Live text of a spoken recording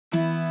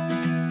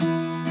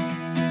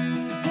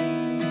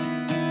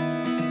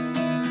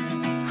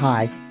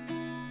Hi,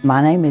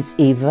 my name is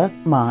Eva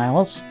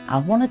Miles. I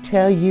want to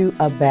tell you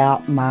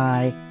about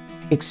my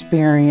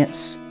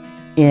experience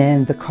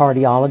in the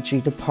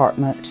cardiology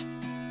department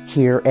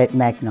here at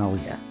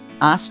Magnolia.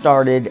 I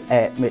started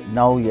at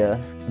Magnolia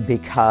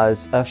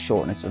because of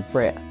shortness of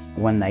breath.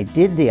 When they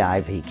did the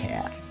IV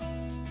cath,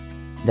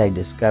 they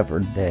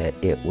discovered that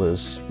it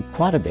was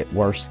quite a bit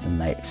worse than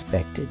they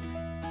expected.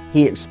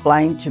 He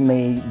explained to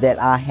me that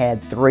I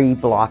had 3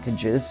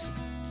 blockages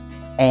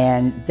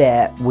and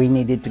that we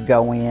needed to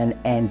go in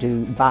and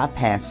do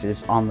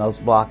bypasses on those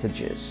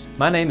blockages.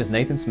 My name is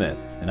Nathan Smith,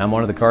 and I'm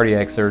one of the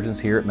cardiac surgeons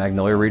here at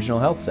Magnolia Regional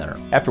Health Center.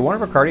 After one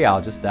of our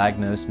cardiologists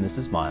diagnosed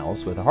Mrs.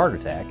 Miles with a heart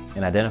attack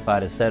and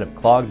identified a set of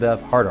clogged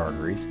up heart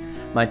arteries,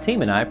 my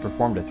team and I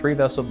performed a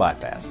 3-vessel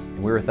bypass,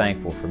 and we were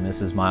thankful for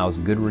Mrs. Miles'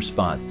 good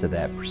response to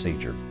that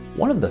procedure.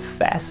 One of the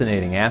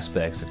fascinating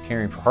aspects of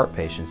caring for heart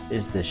patients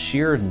is the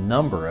sheer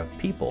number of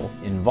people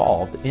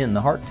involved in the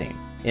heart team.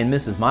 In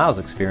Mrs. Miles'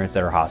 experience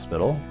at our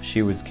hospital,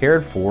 she was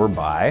cared for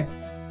by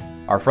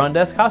our front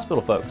desk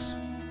hospital folks,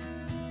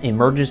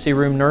 emergency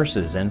room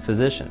nurses and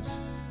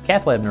physicians,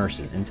 cath lab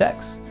nurses and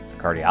techs,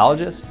 a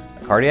cardiologist,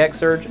 a cardiac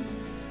surgeon.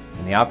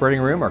 In the operating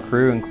room, our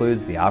crew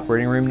includes the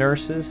operating room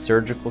nurses,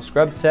 surgical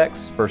scrub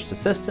techs, first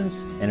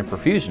assistants, and a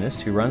perfusionist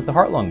who runs the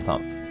heart-lung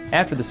pump.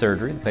 After the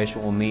surgery, the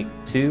patient will meet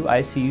 2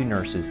 ICU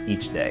nurses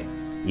each day,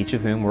 each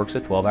of whom works a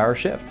 12-hour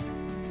shift.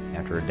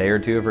 After a day or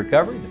 2 of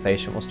recovery, the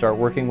patient will start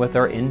working with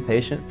our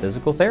inpatient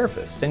physical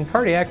therapists and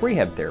cardiac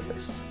rehab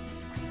therapists.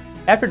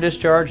 After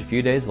discharge, a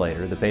few days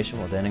later, the patient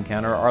will then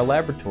encounter our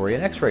laboratory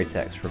and x-ray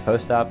techs for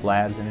post-op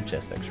labs and a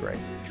chest x-ray,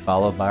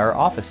 followed by our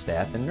office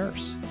staff and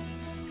nurse.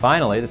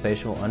 Finally, the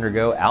patient will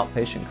undergo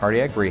outpatient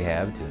cardiac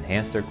rehab to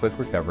enhance their quick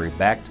recovery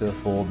back to a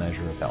full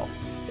measure of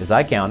health. As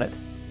I count it,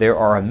 there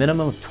are a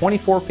minimum of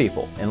 24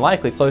 people, and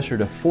likely closer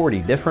to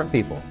 40 different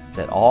people,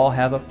 that all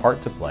have a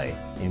part to play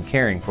in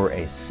caring for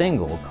a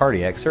single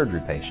cardiac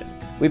surgery patient.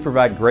 We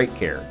provide great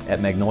care at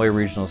Magnolia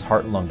Regional's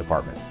Heart and Lung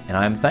Department, and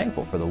I am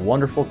thankful for the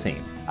wonderful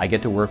team I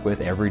get to work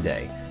with every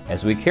day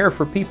as we care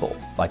for people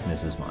like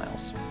Mrs.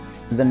 Miles.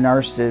 The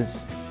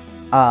nurses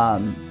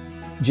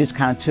just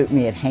kind of took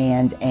me at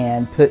hand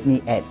and put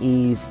me at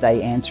ease.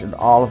 They answered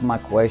all of my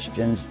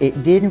questions.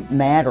 It didn't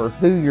matter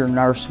who your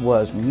nurse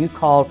was when you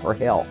called for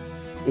help.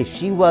 If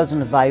she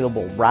wasn't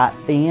available right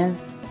then,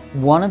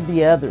 one of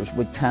the others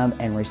would come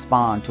and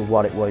respond to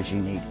what it was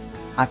you needed.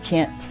 I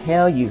can't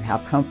tell you how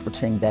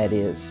comforting that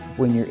is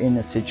when you're in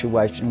a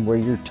situation where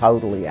you're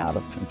totally out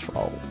of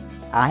control.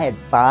 I had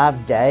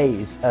 5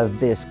 days of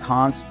this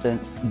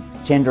constant,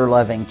 tender,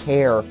 loving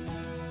care,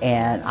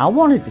 and I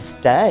wanted to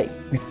stay.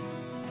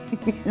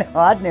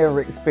 I'd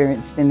never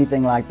experienced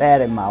anything like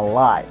that in my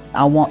life.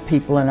 I want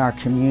people in our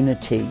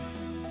community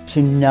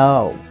to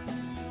know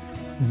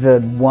the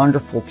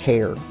wonderful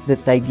care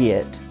that they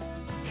get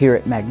here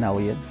at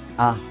Magnolia.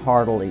 I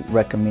heartily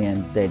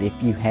recommend that if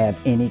you have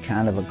any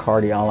kind of a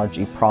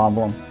cardiology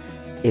problem,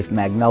 if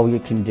Magnolia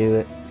can do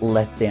it,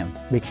 let them,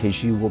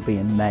 because you will be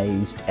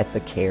amazed at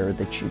the care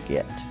that you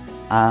get.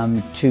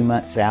 I'm 2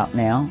 months out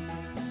now.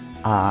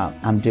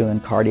 I'm doing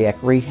cardiac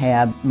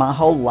rehab. My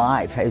whole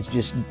life has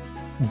just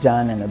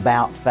done an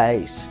about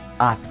face.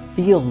 I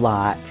feel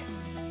like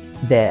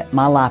that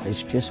my life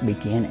is just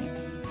beginning.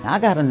 I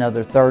got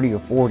another 30 or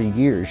 40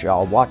 years,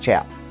 y'all. Watch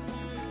out,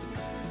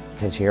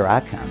 because here I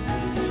come.